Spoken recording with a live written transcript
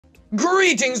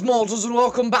Greetings, mortals, and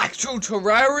welcome back to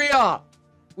Terraria.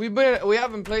 We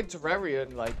haven't played Terraria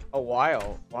in like a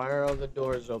while. Why are all the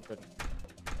doors open?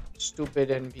 Stupid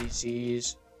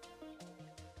NPCs.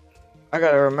 I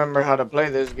gotta remember how to play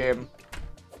this game.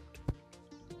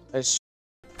 Yeah.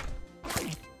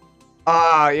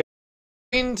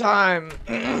 Halloween time.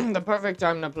 The perfect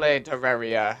time to play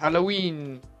Terraria.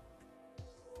 Halloween.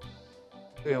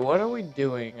 Wait, what are we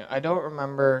doing? I don't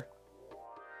remember.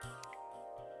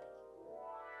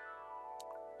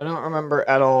 I don't remember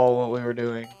at all what we were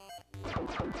doing.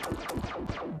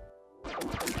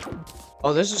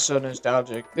 Oh, this is so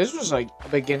nostalgic. This was like the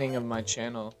beginning of my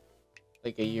channel.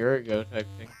 Like a year ago type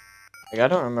thing. Like, I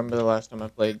don't remember the last time I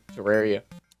played Terraria.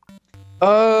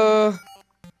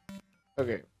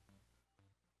 Okay.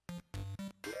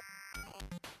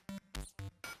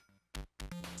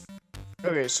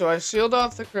 Okay, so I sealed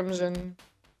off the Crimson.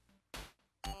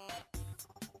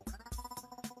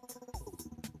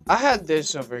 I had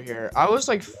this over here. I was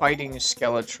like fighting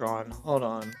Skeletron. Hold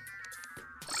on.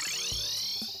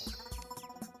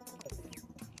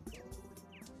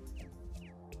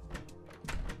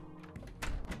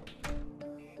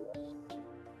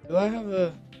 Do I have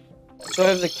a... So I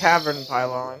have the Cavern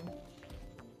Pylon.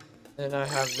 Then I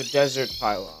have the Desert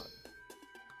Pylon.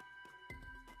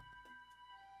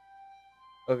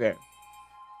 Okay.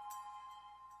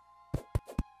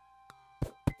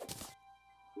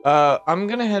 I'm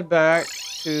gonna head back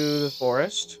to the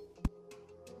forest.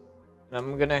 And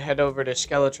I'm gonna head over to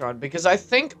Skeletron. Because I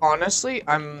think, honestly,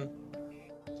 I'm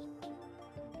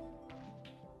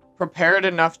prepared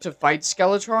enough to fight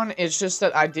Skeletron. It's just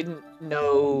that I didn't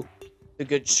know the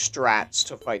good strats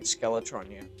to fight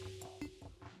Skeletron yet.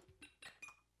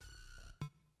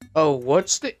 Oh,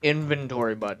 what's the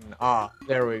inventory button? Ah,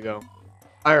 there we go.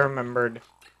 I remembered.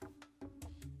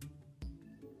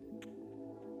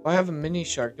 Oh, I have a mini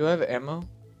shark. Do I have ammo?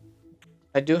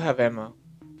 I do have ammo.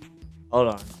 Hold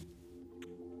on.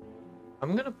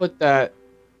 I'm gonna put that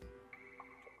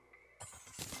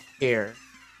here.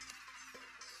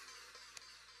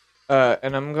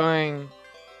 And I'm going...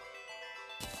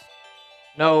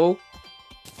 No.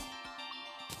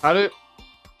 How did...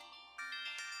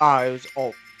 Ah, it was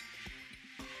alt.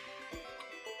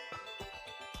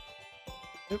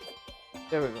 Yep.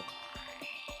 There we go.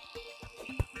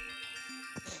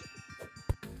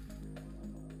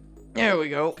 There we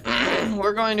go.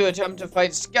 We're going to attempt to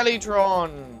fight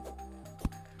Skeletron.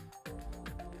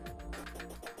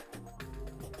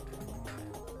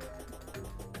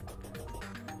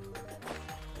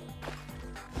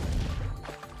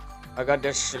 I got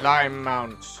this slime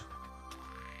mount.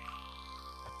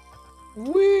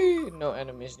 Whee! No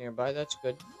enemies nearby, that's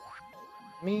good.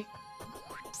 Me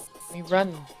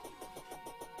run.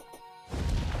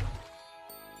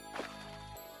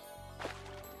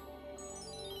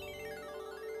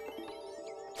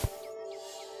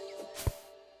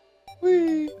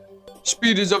 Whee!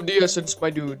 Speed is of the essence,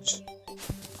 my dudes.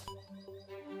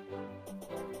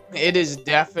 It is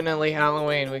definitely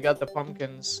Halloween. We got the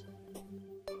pumpkins.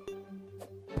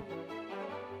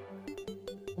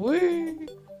 Whee!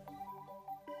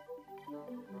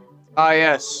 Ah,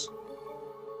 yes.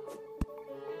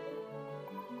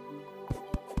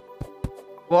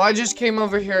 Well, I just came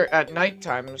over here at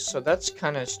nighttime, so that's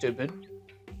kind of stupid.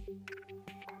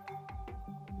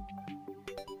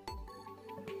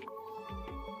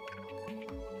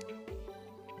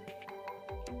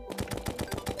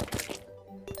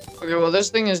 Okay, well, this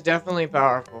thing is definitely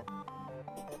powerful.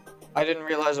 I didn't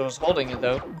realize I was holding it,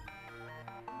 though.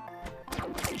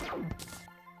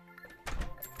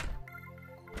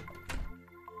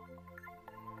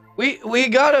 We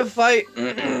gotta fight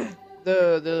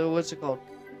the what's it called?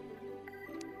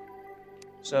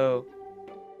 So,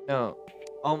 no.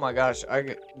 Oh my gosh,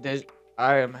 I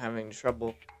am having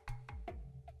trouble.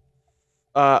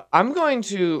 I'm going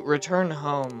to return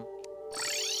home.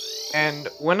 And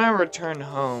when I return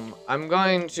home, I'm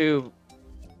going to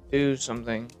do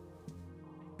something.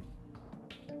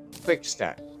 Quick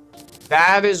stack.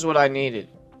 That is what I needed.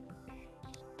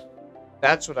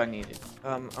 That's what I needed.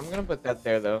 I'm gonna put that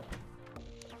there, though.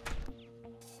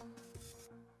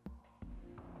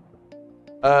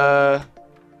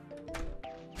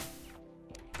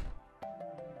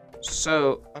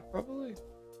 So, I probably...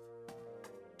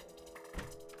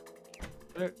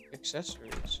 What are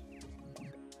accessories?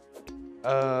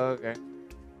 Okay.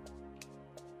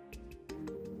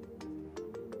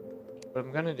 What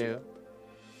I'm gonna do...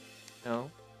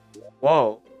 No.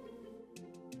 Whoa.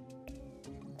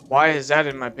 Why is that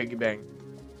in my piggy bank?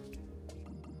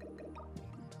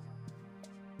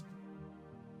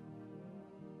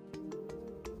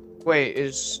 Wait,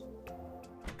 is...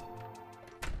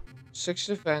 6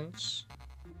 defense.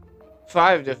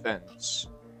 5 defense.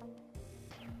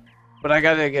 But I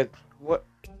gotta get... What?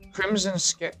 Crimson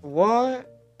Scale... What?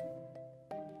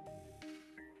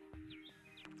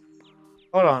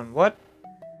 Hold on, what?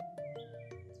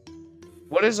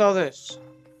 What is all this?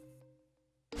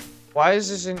 Why is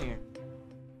this in here?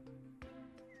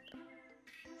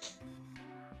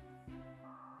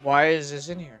 Why is this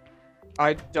in here?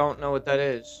 I don't know what that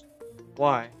is.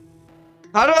 Why?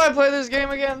 How do I play this game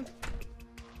again?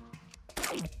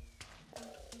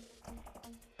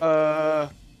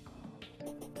 Hold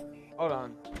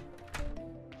on.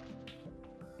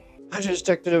 I just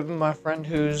texted up my friend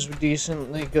who's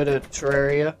decently good at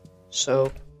Terraria,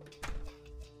 so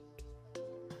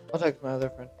I'll text my other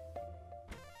friend.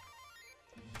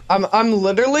 I'm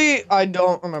literally, I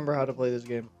don't remember how to play this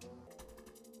game.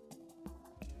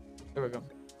 There we go.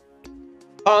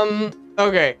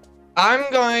 Okay.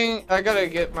 I gotta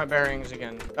get my bearings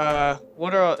again.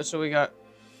 What are, so we got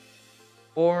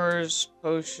ores,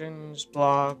 potions,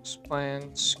 blocks,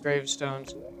 plants,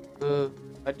 gravestones.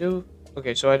 I do,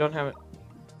 okay, so I don't have it.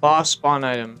 Boss spawn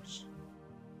items.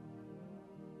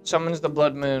 Summons the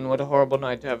blood moon, what a horrible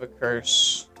night to have a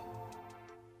curse.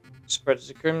 Spreads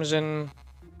the crimson.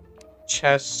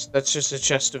 Chest, that's just a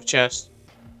chest of chests.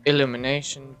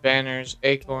 Illumination, banners,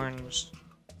 acorns,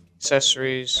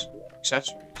 accessories.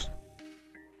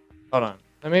 Hold on.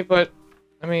 Let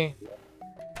me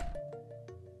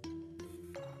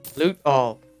loot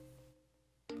all.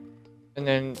 And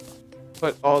then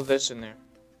put all this in there.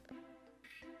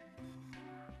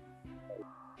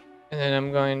 And then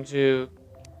I'm going to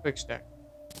quick stack.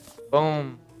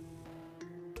 Boom.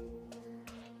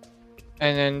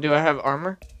 And then do I have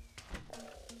armor?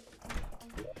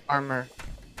 Armor.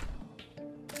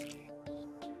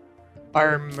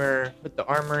 Put the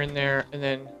armor in there, and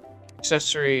then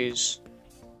accessories.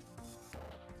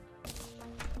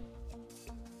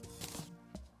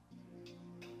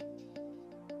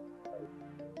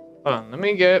 Hold on, let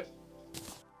me get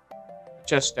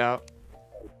chest out.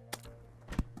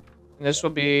 And this will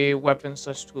be weapons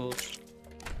 / tools.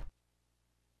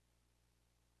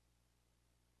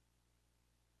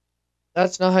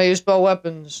 That's not how you spell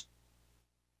weapons.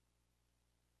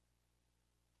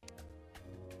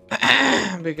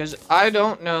 Because I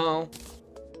don't know.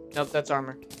 Nope, that's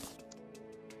armor.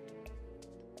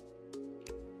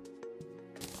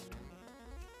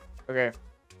 Okay.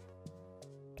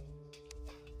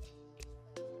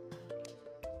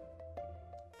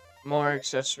 More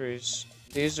accessories.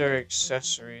 These are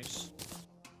accessories.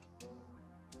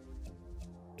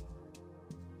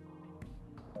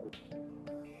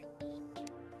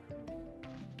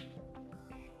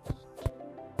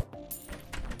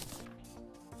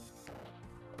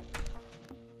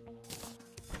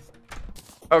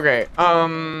 Okay,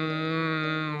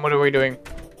 what are we doing?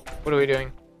 What are we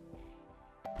doing?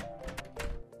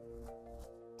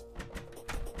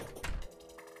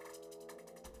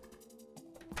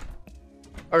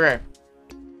 Okay.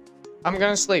 I'm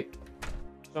gonna sleep.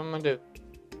 That's what I'm gonna do.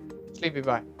 Sleepy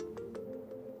bye.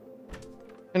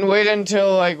 And wait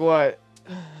until, like, what?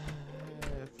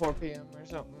 4 p.m. or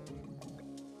something.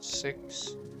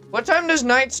 6. What time does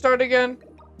night start again?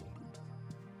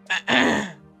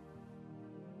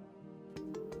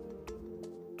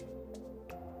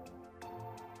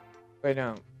 Wait,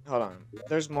 no. Hold on.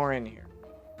 There's more in here.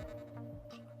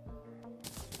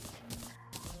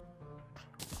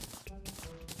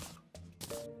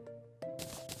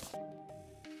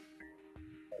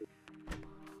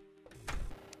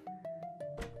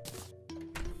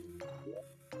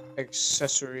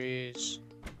 Accessories.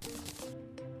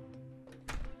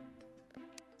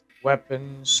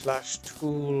 Weapons /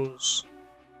 tools.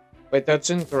 Wait, that's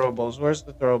in throwables. Where's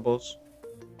the throwables?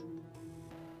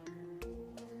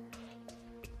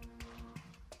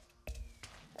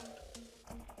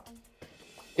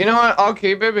 You know what? I'll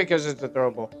keep it because it's a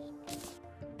throwable.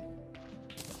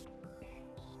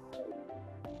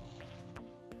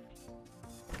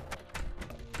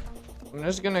 I'm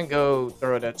just gonna go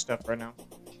throw that stuff right now.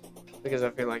 Because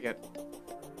I feel like it.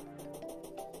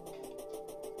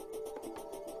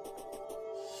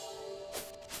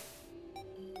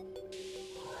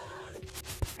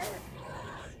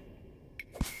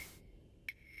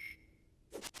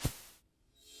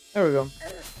 There we go.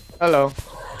 Hello.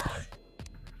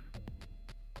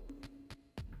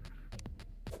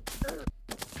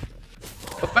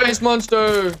 A face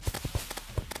monster!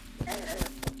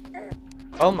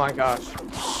 Oh my gosh.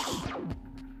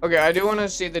 Okay, I do want to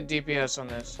see the DPS on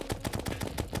this.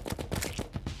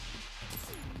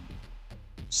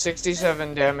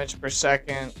 67 damage per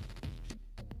second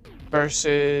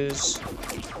versus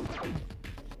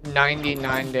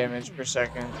 99 damage per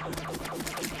second.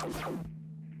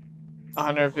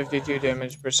 152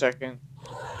 damage per second.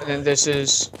 And then this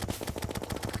is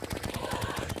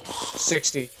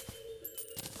 60.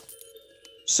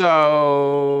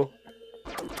 So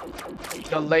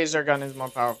the laser gun is more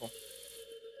powerful.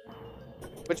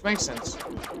 Which makes sense.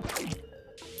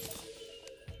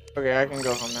 Okay, I can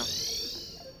go home now.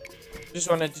 Just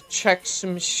wanted to check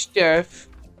some stuff.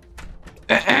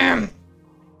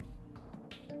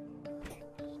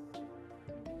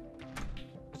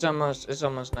 It's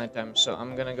almost nighttime, so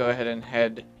I'm gonna go ahead and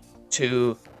head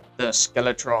to the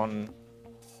Skeletron.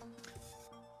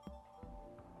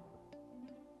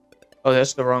 Oh,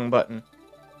 that's the wrong button.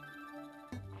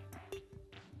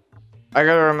 I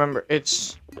gotta remember,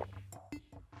 it's...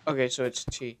 Okay, so it's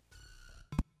T.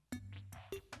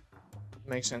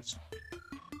 Makes sense.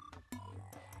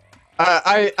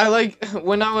 I like,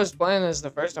 when I was playing this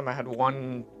the first time, I had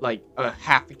one, like, a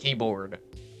half keyboard.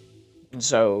 And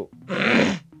so...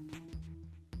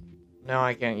 now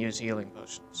I can't use healing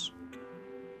potions.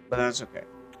 But that's okay.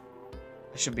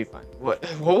 I should be fine. What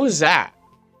was that?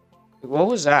 What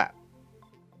was that?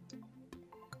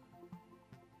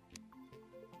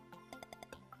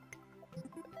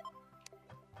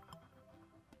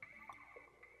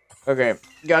 Okay,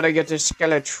 gotta get to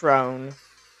Skeletron.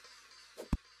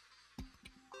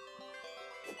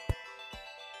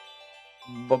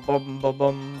 Ba-bum,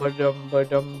 ba-bum, ba-dum,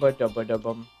 ba-dum, ba-dum,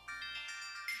 ba-dum.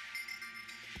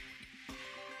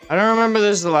 I don't remember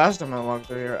this the last time I walked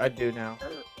through here. I do now.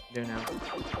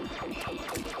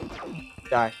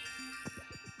 Die.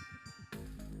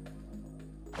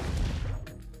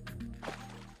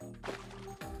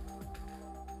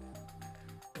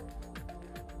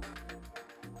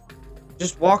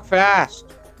 Just walk fast.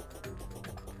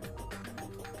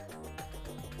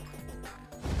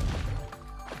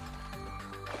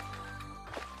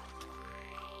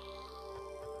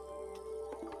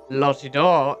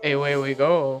 Lottie-daw, away we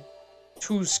go.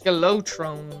 To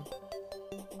Skeletron.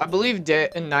 I believe day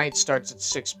and night starts at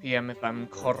 6 PM if I'm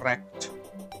correct.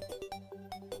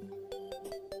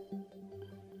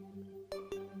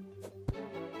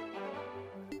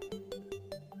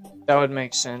 That would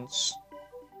make sense.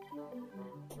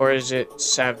 Or is it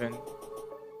 7?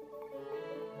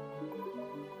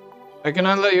 I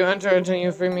cannot let you enter until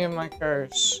you free me of my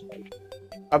curse.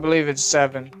 I believe it's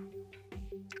 7.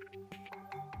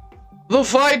 The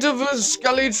fight of a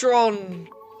Skeletron!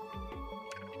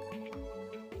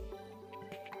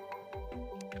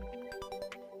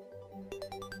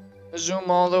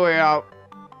 Zoom all the way out.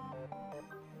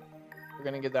 We're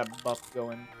gonna get that buff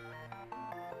going.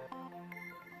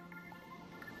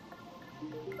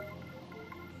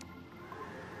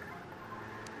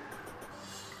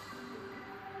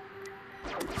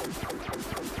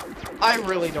 I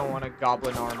really don't want a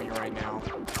goblin army right now.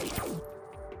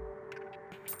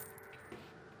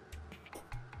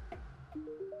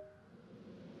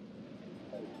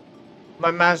 My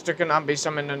master cannot be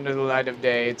summoned under the light of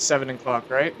day. It's 7 o'clock,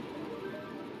 right?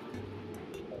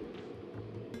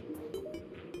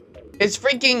 It's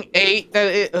freaking 8 that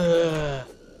it...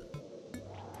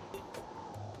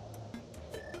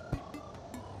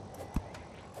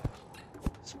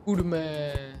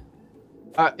 Spooderman.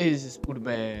 Is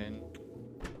Spooderman.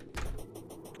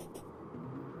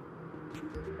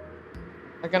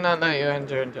 I cannot let you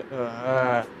enter into...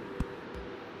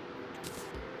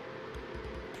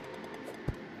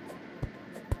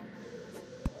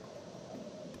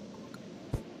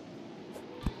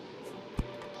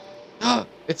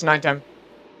 It's nighttime.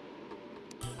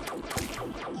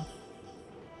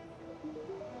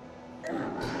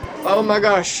 Oh my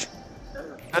gosh.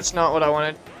 That's not what I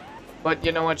wanted. But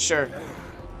you know what? Sure.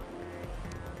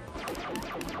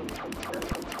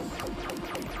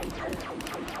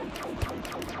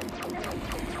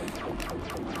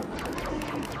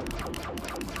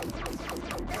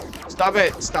 Stop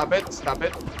it. Stop it. Stop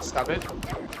it. Stop it.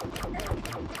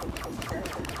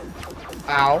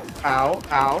 Ow. Ow.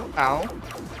 Ow. Ow.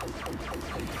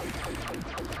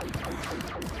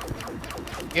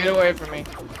 Get away from me.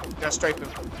 Just strafe him.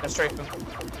 Just strafe him.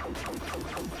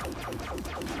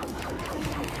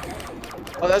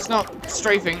 Oh, that's not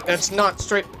strafing. That's not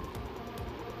straight.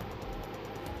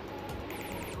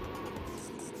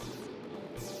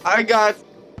 I got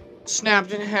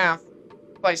snapped in half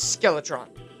by Skeletron.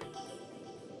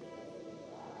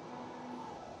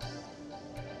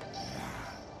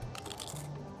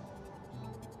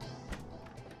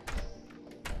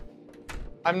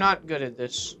 I'm not good at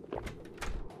this.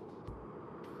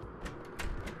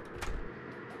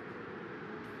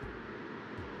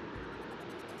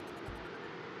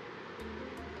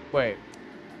 Wait.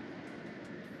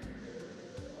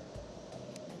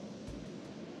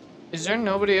 Is there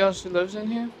nobody else who lives in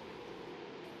here?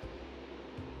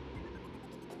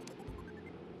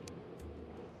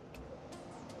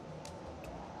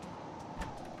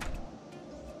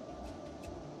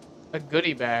 A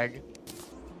goodie bag.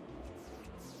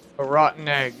 A rotten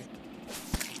egg.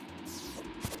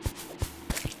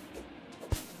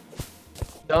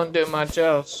 Don't do much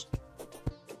else.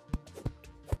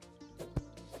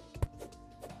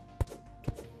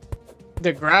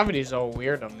 The gravity's all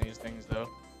weird on these things, though.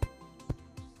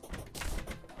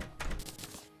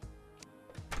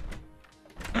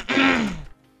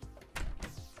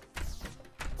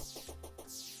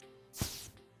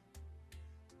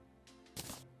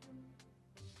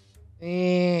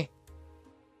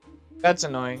 That's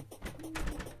annoying.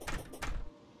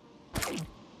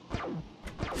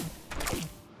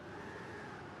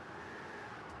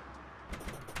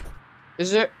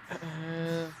 Is it?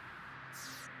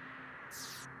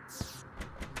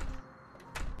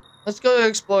 Let's go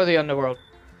explore the underworld.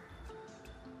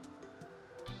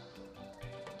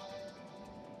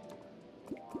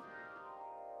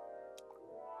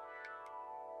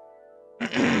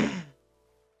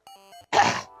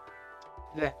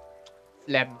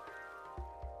 Phlegm.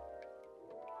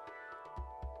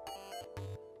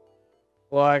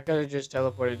 Well, I could have just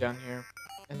teleported down here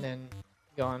and then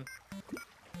gone.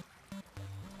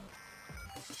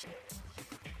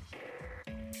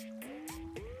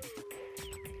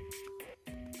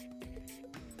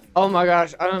 Oh my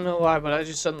gosh, I don't know why, but I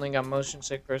just suddenly got motion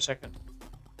sick for a second.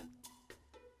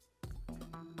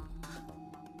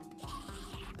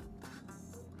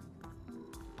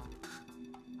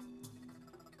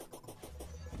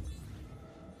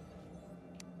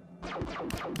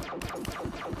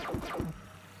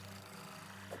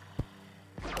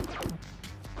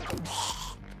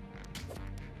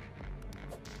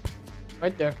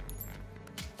 Right there.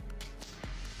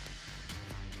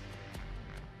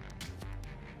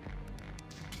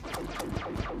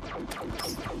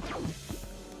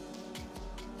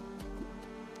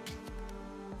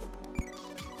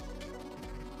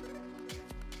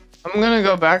 I'm gonna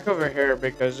go back over here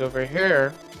because over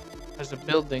here there's a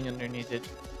building underneath it.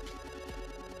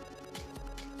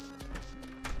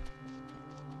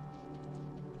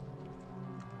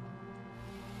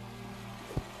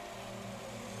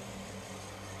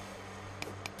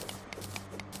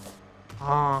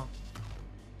 Ah.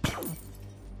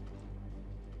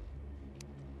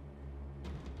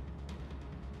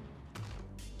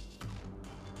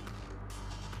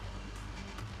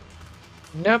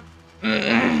 Nope.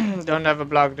 Don't have a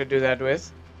block to do that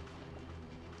with.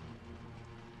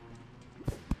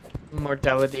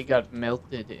 Mortality got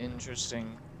melted.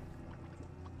 Interesting.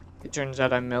 It turns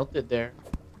out I melted there.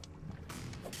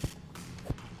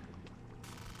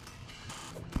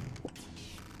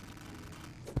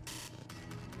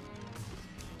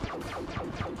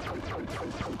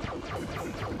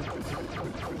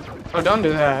 Oh, don't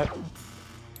do that.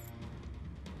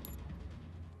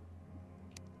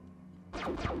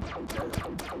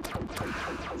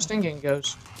 Stinking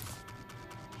ghost.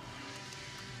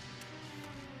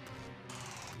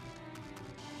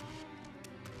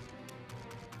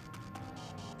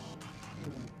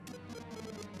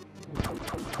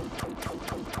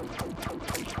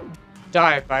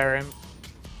 Die, fire him.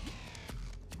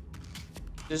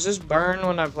 Does this burn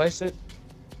when I place it?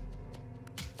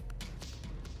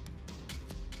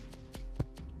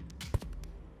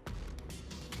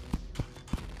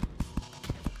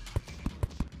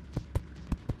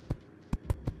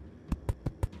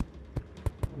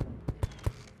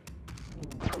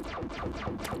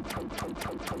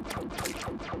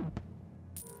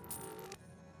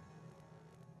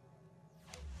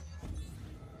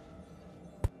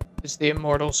 It's the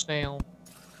immortal snail.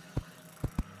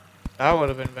 That would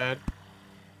have been bad.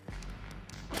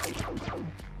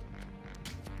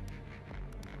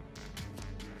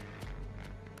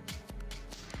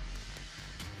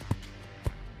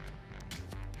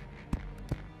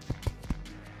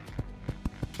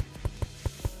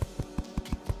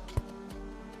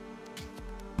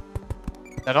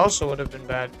 That also would have been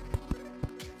bad.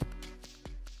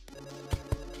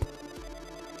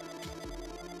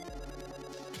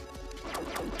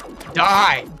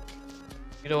 Die!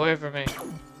 Get away from me.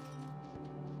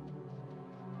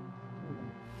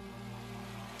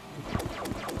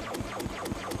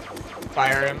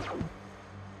 Fire him.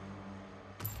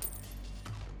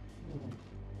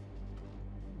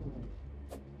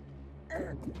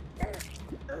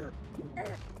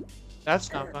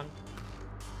 That's not fun.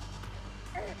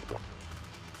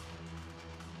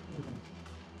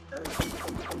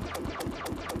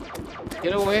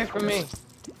 Get away from me.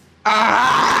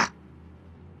 Ah!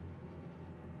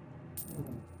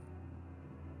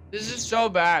 so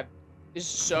bad. It's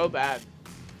so bad.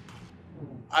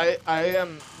 I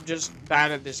am just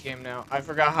bad at this game now. I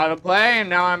forgot how to play and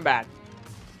now I'm bad.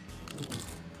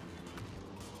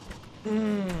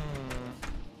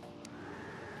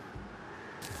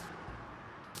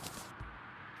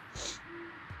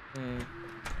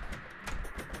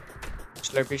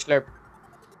 Slurpy slurp.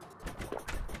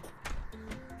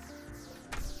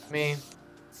 Me.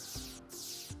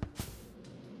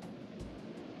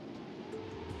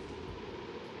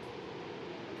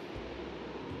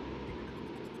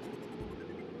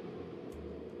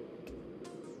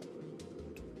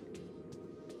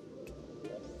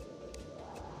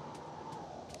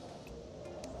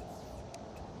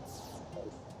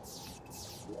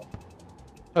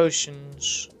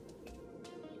 Potions.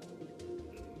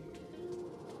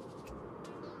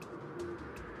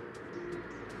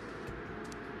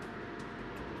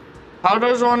 How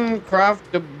does one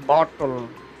craft the bottle?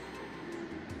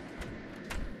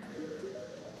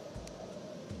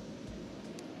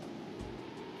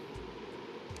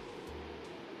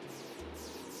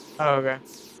 Oh, okay.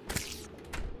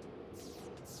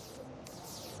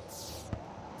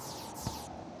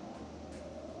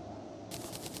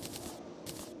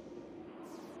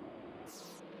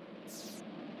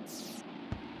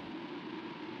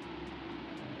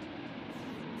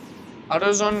 How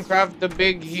does one craft the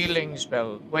big healing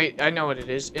spell? Wait, I know what it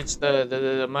is. It's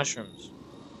the mushrooms.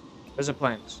 Where's the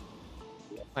plants?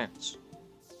 Plants.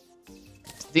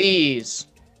 These.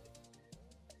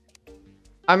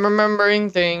 I'm remembering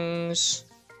things.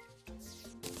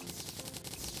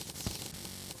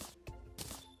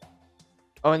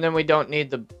 Oh, and then we don't need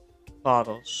the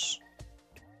bottles.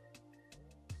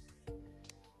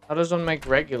 How does one make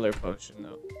regular potion,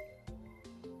 though?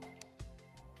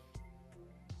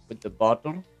 With the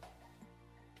bottle?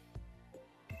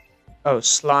 Oh,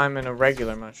 slime and a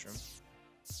regular mushroom.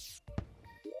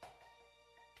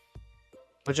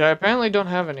 Which I apparently don't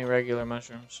have any regular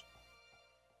mushrooms.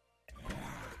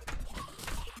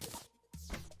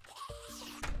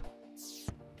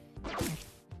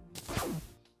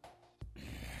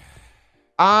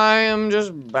 I am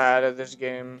just bad at this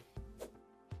game.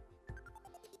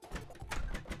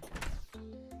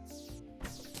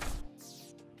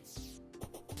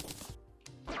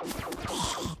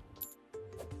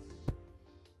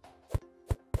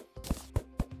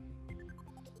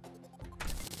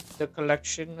 The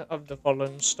collection of the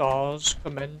fallen stars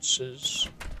commences.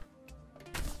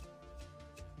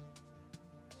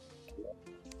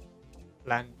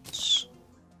 Plants.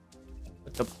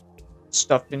 Put the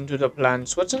stuff into the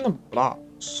plants. What's in the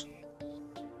blocks?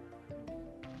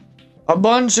 A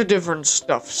bunch of different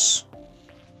stuffs.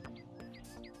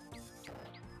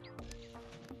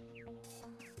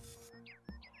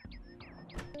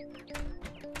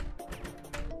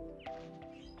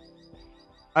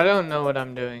 I don't know what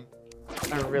I'm doing.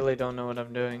 I really don't know what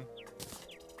I'm doing.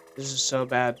 This is so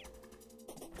bad.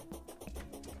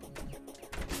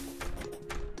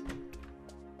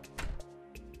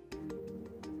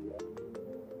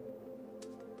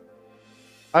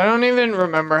 I don't even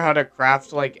remember how to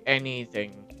craft, like,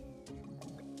 anything.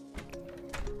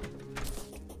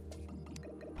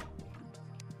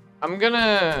 I'm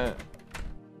gonna...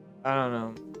 I don't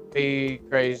know. Be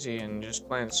crazy and just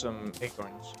plant some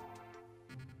acorns.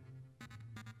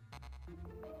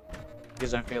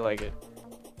 Because I feel like it.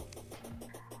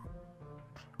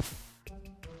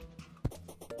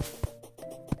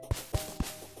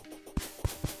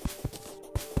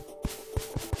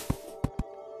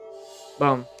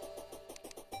 Boom.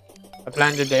 I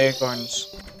planted the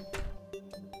acorns.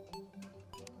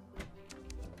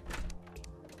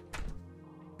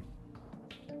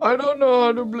 I don't know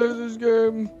how to play this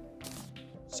game.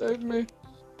 Save me.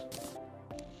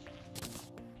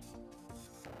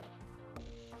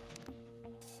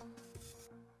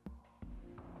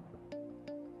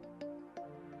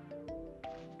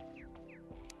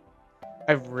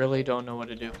 I really don't know what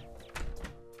to do.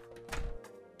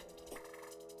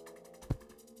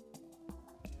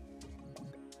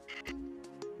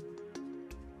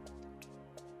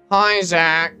 Hi,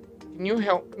 Zach. Can you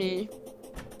help me?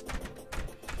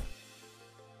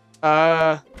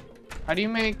 How do you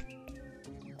make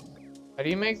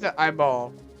the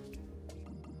eyeball?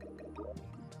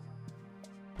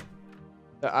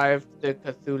 The Eye of the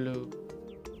Cthulhu.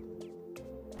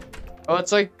 Oh,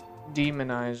 it's like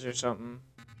demonized or something.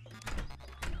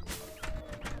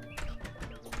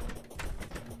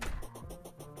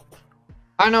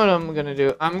 I know what I'm gonna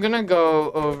do. I'm gonna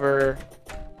go over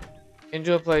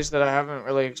into a place that I haven't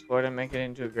really explored and make it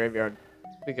into a graveyard.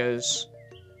 Because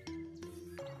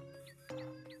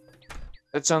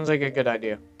that sounds like a good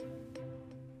idea.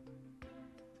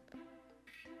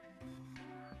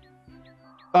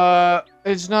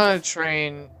 It's not a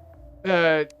train.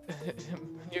 You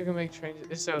can make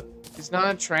trains. So, it's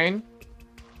not a train.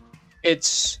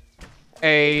 It's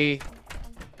a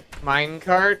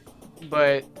minecart.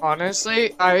 But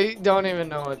honestly, I don't even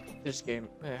know what this game,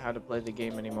 how to play the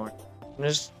game anymore. I'm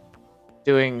just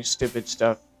doing stupid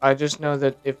stuff. I just know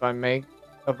that if I make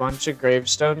a bunch of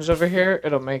gravestones over here,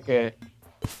 it'll make a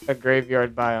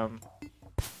graveyard biome.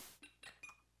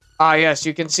 Ah, yes,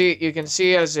 you can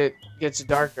see as it gets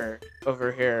darker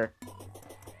over here.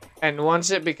 And once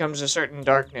it becomes a certain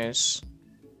darkness,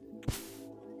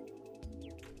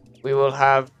 we will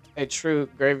have a true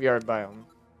graveyard biome.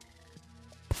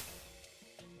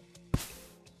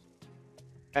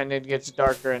 And it gets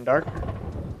darker and darker.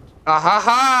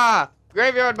 Ahaha!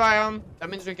 Graveyard biome! That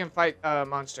means we can fight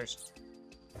monsters.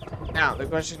 Now, the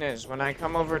question is, when I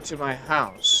come over to my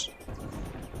house,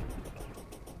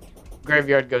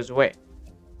 graveyard goes away.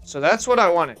 So that's what I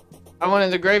wanted. I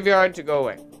wanted the graveyard to go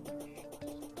away.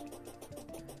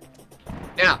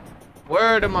 Now, where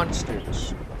are the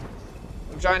monsters?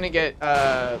 I'm trying to get,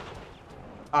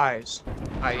 eyes.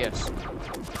 Ah, yes.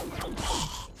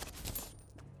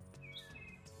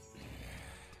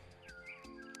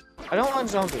 I don't want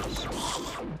zombies.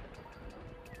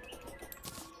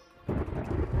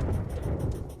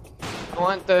 I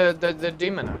want the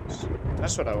demon eyes.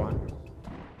 That's what I want.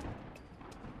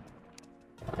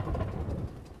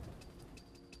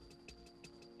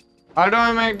 How do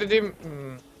I make the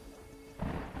demon?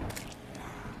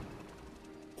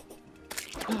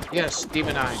 Yes,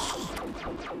 demon eye.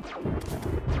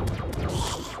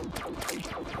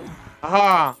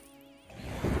 Aha!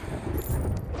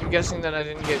 I'm guessing that I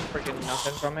didn't get freaking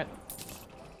nothing from it.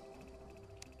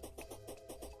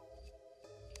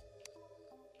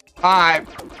 Hi,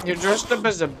 you're dressed up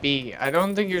as a bee. I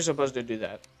don't think you're supposed to do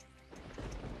that.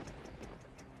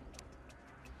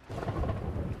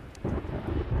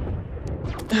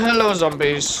 Hello,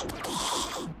 zombies.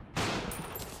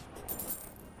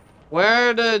 Where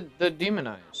are the demon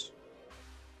eyes?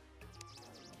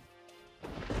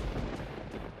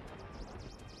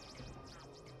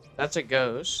 That's a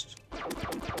ghost.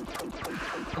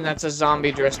 And that's a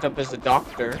zombie dressed up as a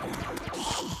doctor.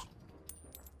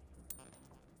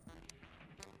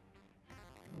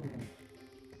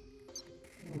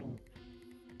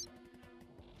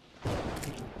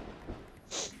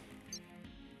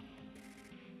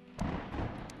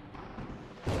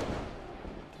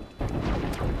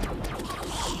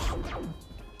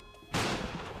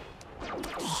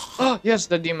 Oh, yes,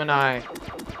 the demon eye.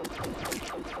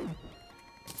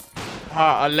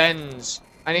 Ah, a lens.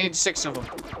 I need 6 of them.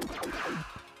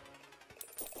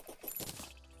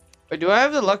 Wait, do I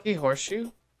have the lucky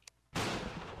horseshoe?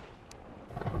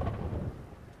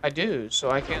 I do,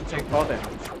 so I can't take fall damage.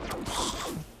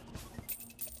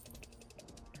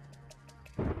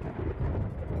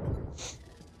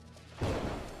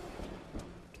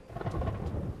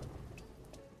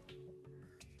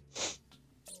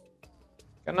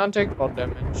 Cannot take fall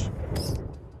damage.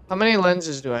 How many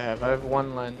lenses do I have? I have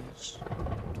 1 lens.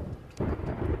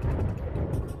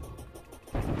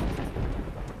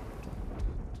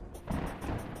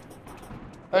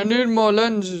 I need more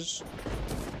lenses.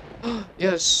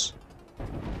 Yes.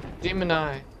 Demon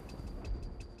eye.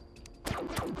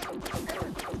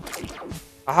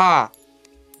 Aha.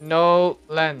 No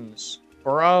lens.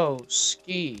 Bro,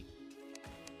 ski.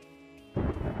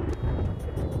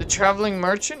 The traveling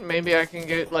merchant? Maybe I can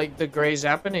get, like, the gray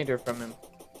Zappinator from him.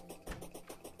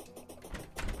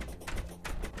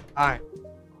 Hi.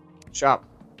 Shop.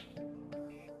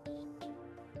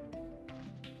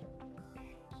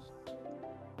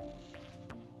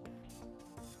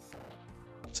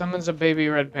 Summons a baby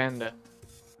red panda.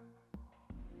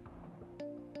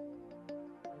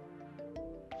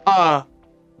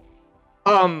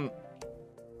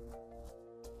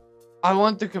 I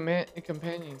want the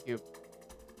companion cube.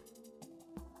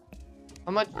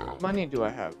 How much money do I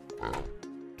have?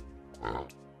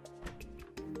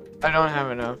 I don't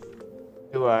have enough,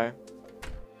 do I?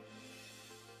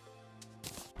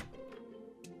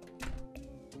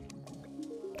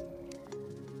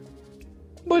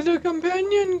 But the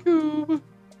companion cube.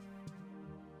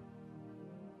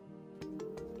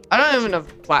 I don't have enough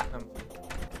platinum.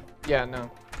 Yeah, no.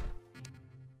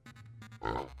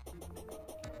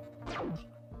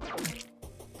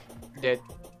 Dead.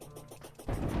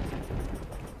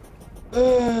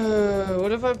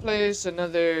 What if I place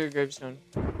another gravestone?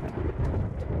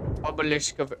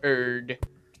 Obelisk of Erd.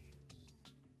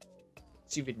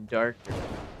 It's even darker.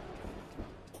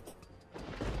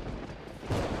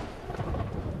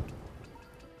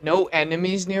 No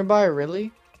enemies nearby,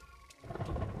 really?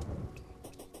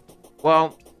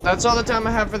 Well, that's all the time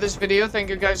I have for this video. Thank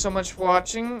you guys so much for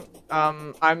watching.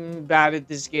 I'm bad at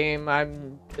this game.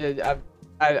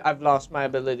 I've lost my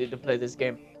ability to play this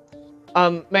game.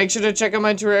 Make sure to check out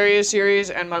my Terraria series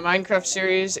and my Minecraft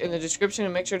series in the description,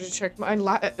 and make sure to check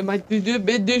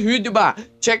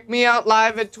check me out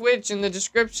live at Twitch in the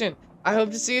description. I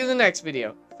hope to see you in the next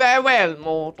video. Farewell,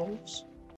 mortals.